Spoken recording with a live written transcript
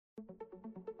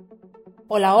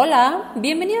Hola, hola,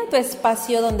 bienvenido a tu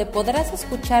espacio donde podrás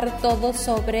escuchar todo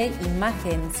sobre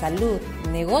imagen, salud,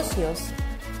 negocios,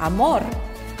 amor,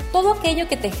 todo aquello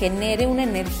que te genere una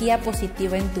energía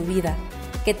positiva en tu vida,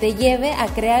 que te lleve a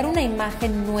crear una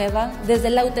imagen nueva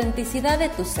desde la autenticidad de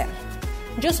tu ser.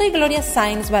 Yo soy Gloria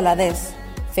Sáenz Valadez,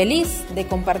 feliz de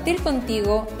compartir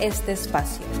contigo este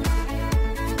espacio.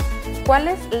 ¿Cuál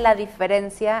es la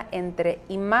diferencia entre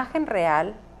imagen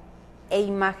real e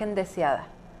imagen deseada?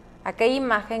 Aquella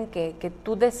imagen que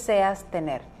tú deseas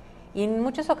tener. Y en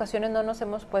muchas ocasiones no nos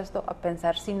hemos puesto a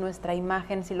pensar si nuestra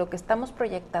imagen, si lo que estamos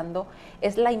proyectando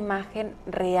es la imagen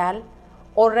real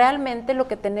o realmente lo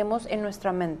que tenemos en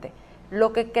nuestra mente,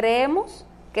 lo que creemos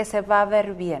que se va a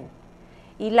ver bien.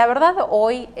 Y la verdad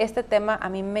hoy este tema a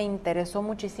mí me interesó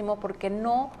muchísimo porque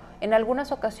en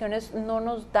algunas ocasiones no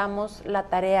nos damos la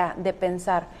tarea de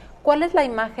pensar cuál es la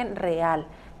imagen real.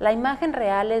 La imagen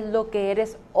real es lo que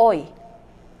eres hoy,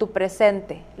 tu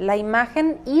presente. La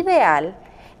imagen ideal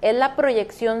es la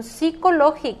proyección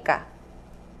psicológica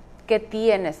que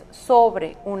tienes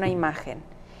sobre una imagen.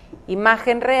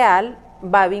 Imagen real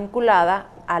va vinculada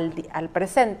al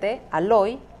presente, al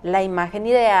hoy. La imagen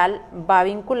ideal va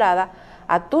vinculada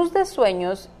a tus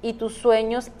sueños y tus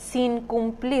sueños sin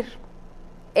cumplir.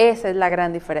 Esa es la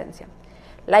gran diferencia.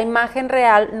 La imagen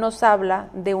real nos habla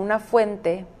de una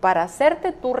fuente para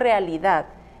hacerte tu realidad.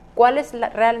 ¿Cuál es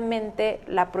realmente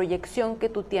la proyección que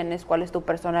tú tienes? ¿Cuál es tu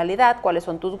personalidad? ¿Cuáles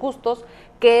son tus gustos?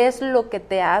 ¿Qué es lo que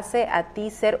te hace a ti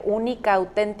ser única,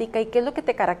 auténtica y qué es lo que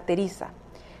te caracteriza?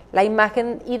 La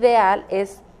imagen ideal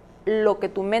es lo que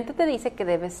tu mente te dice que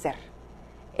debes ser.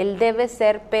 El debe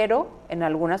ser, pero en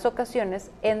algunas ocasiones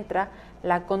entra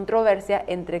la controversia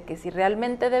entre que si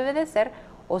realmente debe de ser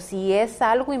o si es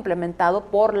algo implementado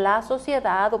por la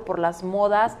sociedad o por las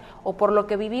modas o por lo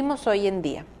que vivimos hoy en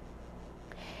día.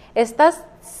 ¿Estás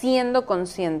siendo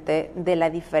consciente de la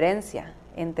diferencia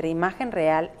entre imagen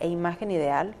real e imagen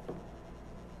ideal?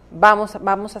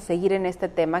 Vamos a seguir en este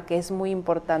tema que es muy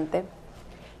importante.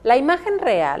 La imagen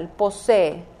real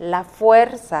posee la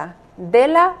fuerza de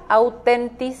la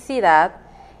autenticidad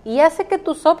y hace que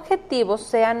tus objetivos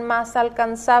sean más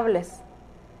alcanzables.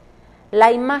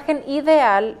 La imagen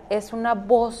ideal es una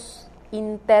voz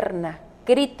interna,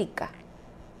 crítica,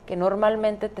 que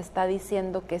normalmente te está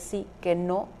diciendo que sí, que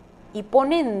no, y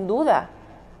pone en duda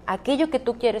aquello que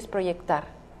tú quieres proyectar.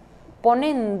 Pone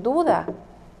en duda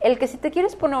el que si te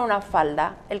quieres poner una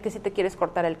falda, el que si te quieres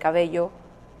cortar el cabello,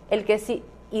 el que si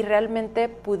y realmente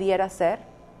pudiera ser.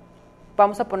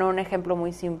 Vamos a poner un ejemplo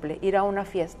muy simple, ir a una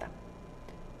fiesta.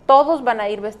 Todos van a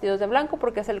ir vestidos de blanco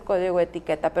porque es el código de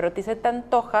etiqueta, pero a ti se te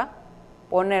antoja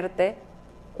ponerte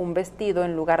un vestido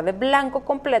en lugar de blanco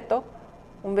completo,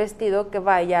 un vestido que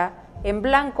vaya en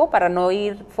blanco para no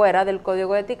ir fuera del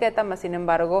código de etiqueta, más sin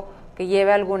embargo que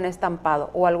lleve algún estampado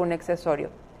o algún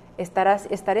accesorio.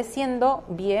 ¿Estaré haciendo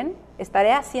bien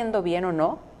o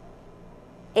no?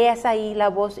 Es ahí la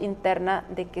voz interna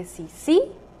de que sí,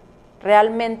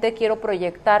 realmente quiero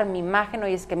proyectar mi imagen.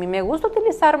 Oye, es que a mí me gusta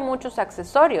utilizar muchos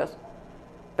accesorios,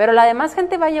 pero ¿la demás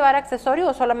gente va a llevar accesorios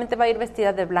o solamente va a ir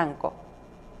vestida de blanco?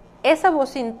 Esa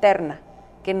voz interna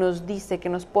que nos dice, que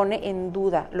nos pone en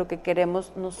duda lo que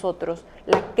queremos nosotros,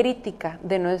 la crítica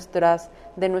de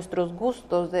nuestros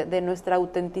gustos, de nuestra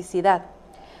autenticidad.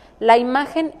 La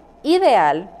imagen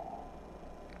ideal,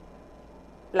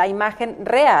 la imagen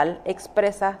real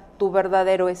expresa tu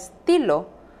verdadero estilo,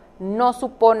 no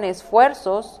supone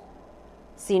esfuerzos,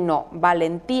 sino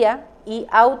valentía y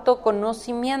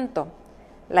autoconocimiento.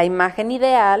 La imagen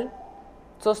ideal,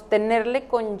 sostenerle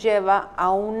conlleva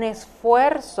a un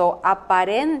esfuerzo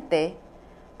aparente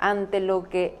ante lo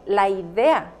que la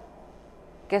idea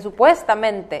que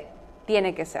supuestamente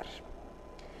tiene que ser.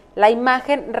 La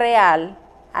imagen real,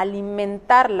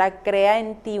 alimentarla, crea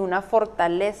en ti una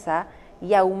fortaleza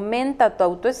y aumenta tu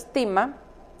autoestima,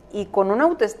 y con una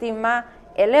autoestima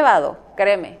elevado,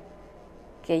 créeme,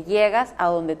 que llegas a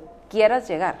donde quieras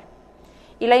llegar.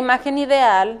 Y la imagen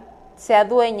ideal se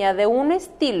adueña de un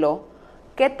estilo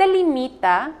que te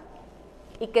limita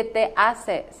y que te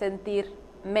hace sentir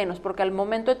menos, porque al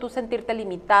momento de tú sentirte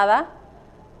limitada,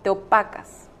 te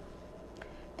opacas.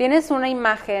 ¿Tienes una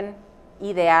imagen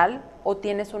ideal o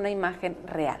tienes una imagen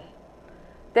real?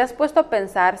 ¿Te has puesto a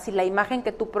pensar si la imagen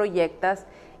que tú proyectas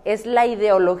es la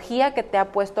ideología que te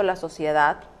ha puesto la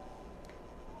sociedad?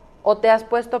 ¿O te has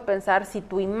puesto a pensar si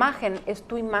tu imagen es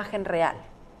tu imagen real?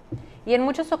 Y en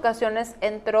muchas ocasiones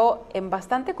entro en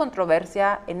bastante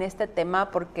controversia en este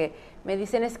tema porque me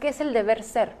dicen es que es el deber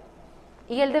ser.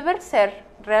 Y el deber ser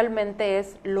realmente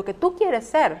es lo que tú quieres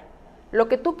ser, lo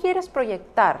que tú quieres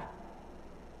proyectar,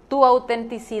 tu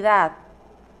autenticidad,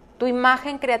 tu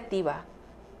imagen creativa,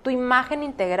 tu imagen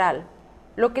integral,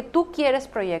 lo que tú quieres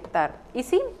proyectar. Y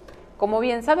sí, como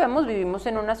bien sabemos, vivimos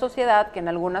en una sociedad que en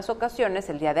algunas ocasiones,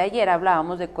 el día de ayer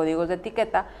hablábamos de códigos de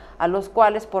etiqueta, a los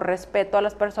cuales por respeto a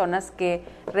las personas que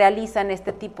realizan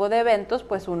este tipo de eventos,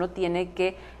 pues uno tiene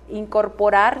que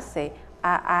incorporarse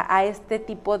a este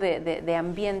tipo de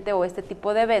ambiente o este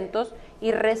tipo de eventos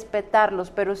y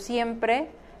respetarlos, pero siempre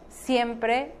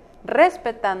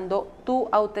respetando tu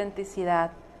autenticidad,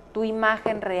 tu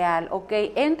imagen real, ¿ok?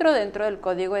 Entro dentro del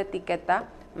código de etiqueta,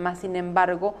 más sin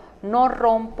embargo, no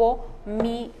rompo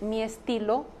mi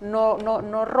estilo,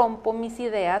 no rompo mis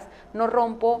ideas, no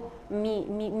rompo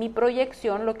mi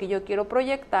proyección, lo que yo quiero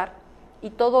proyectar,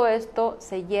 y todo esto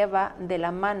se lleva de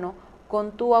la mano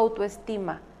con tu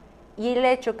autoestima. Y el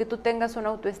hecho que tú tengas una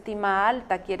autoestima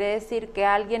alta quiere decir que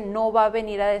alguien no va a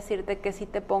venir a decirte que sí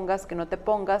te pongas, que no te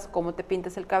pongas, cómo te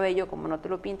pintes el cabello, cómo no te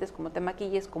lo pintes, cómo te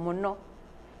maquilles, cómo no.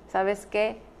 ¿Sabes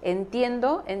qué?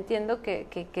 Entiendo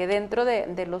que dentro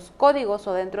de los códigos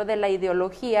o dentro de la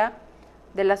ideología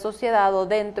de la sociedad o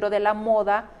dentro de la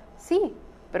moda, sí,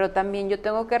 pero también yo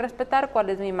tengo que respetar cuál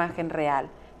es mi imagen real,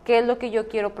 qué es lo que yo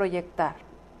quiero proyectar,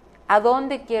 a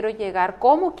dónde quiero llegar,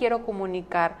 cómo quiero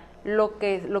comunicar, lo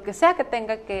que sea que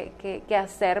tenga que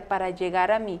hacer para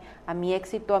llegar a mi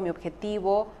éxito, a mi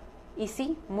objetivo. Y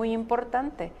sí, muy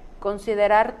importante,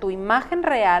 considerar tu imagen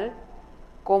real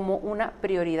como una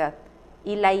prioridad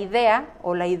y la idea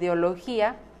o la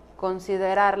ideología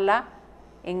considerarla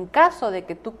en caso de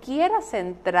que tú quieras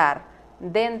entrar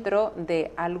dentro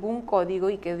de algún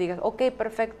código y que digas, ok,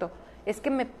 perfecto, es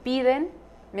que me piden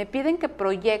que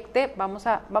proyecte, vamos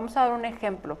a dar un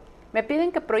ejemplo, me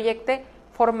piden que proyecte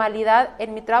formalidad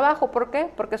en mi trabajo. ¿Por qué?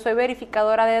 Porque soy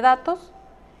verificadora de datos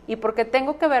y porque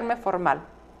tengo que verme formal.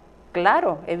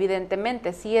 Claro,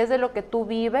 evidentemente, si es de lo que tú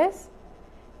vives,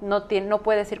 no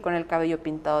puedes ir con el cabello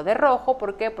pintado de rojo.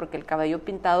 ¿Por qué? Porque el cabello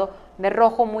pintado de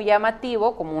rojo muy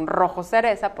llamativo, como un rojo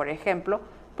cereza, por ejemplo,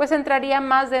 pues entraría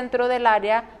más dentro del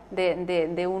área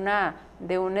de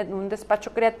un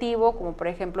despacho creativo, como por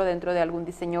ejemplo dentro de algún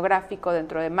diseño gráfico,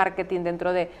 dentro de marketing,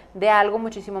 dentro de algo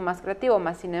muchísimo más creativo.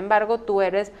 Más sin embargo, tú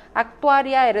eres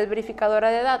actuaria, eres verificadora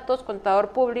de datos, contador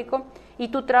público, y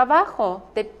tu trabajo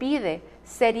te pide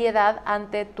seriedad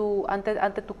ante tu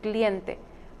cliente.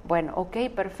 Bueno, ok,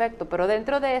 perfecto, pero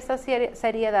dentro de esa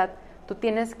seriedad tú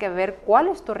tienes que ver cuál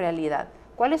es tu realidad,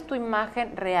 cuál es tu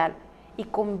imagen real y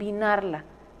combinarla.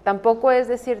 Tampoco es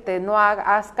decirte, no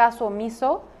haz caso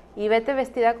omiso y vete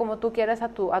vestida como tú quieras a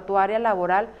tu área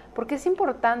laboral, porque es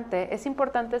importante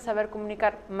saber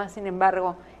comunicar, más sin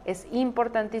embargo, es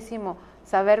importantísimo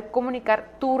saber comunicar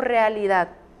tu realidad.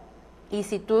 Y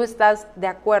si tú estás de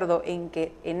acuerdo en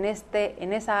que en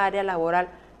esa área laboral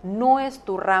no es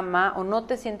tu rama o no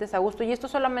te sientes a gusto, y esto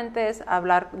solamente es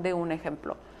hablar de un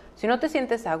ejemplo, si no te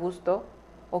sientes a gusto,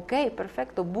 ok,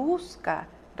 perfecto, busca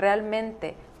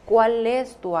realmente cuál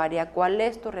es tu área, cuál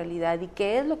es tu realidad y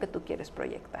qué es lo que tú quieres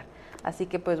proyectar. Así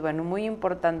que pues bueno, muy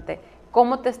importante,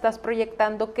 cómo te estás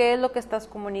proyectando, qué es lo que estás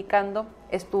comunicando,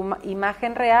 ¿es tu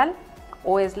imagen real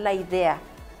o es la idea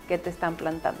que te están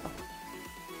plantando?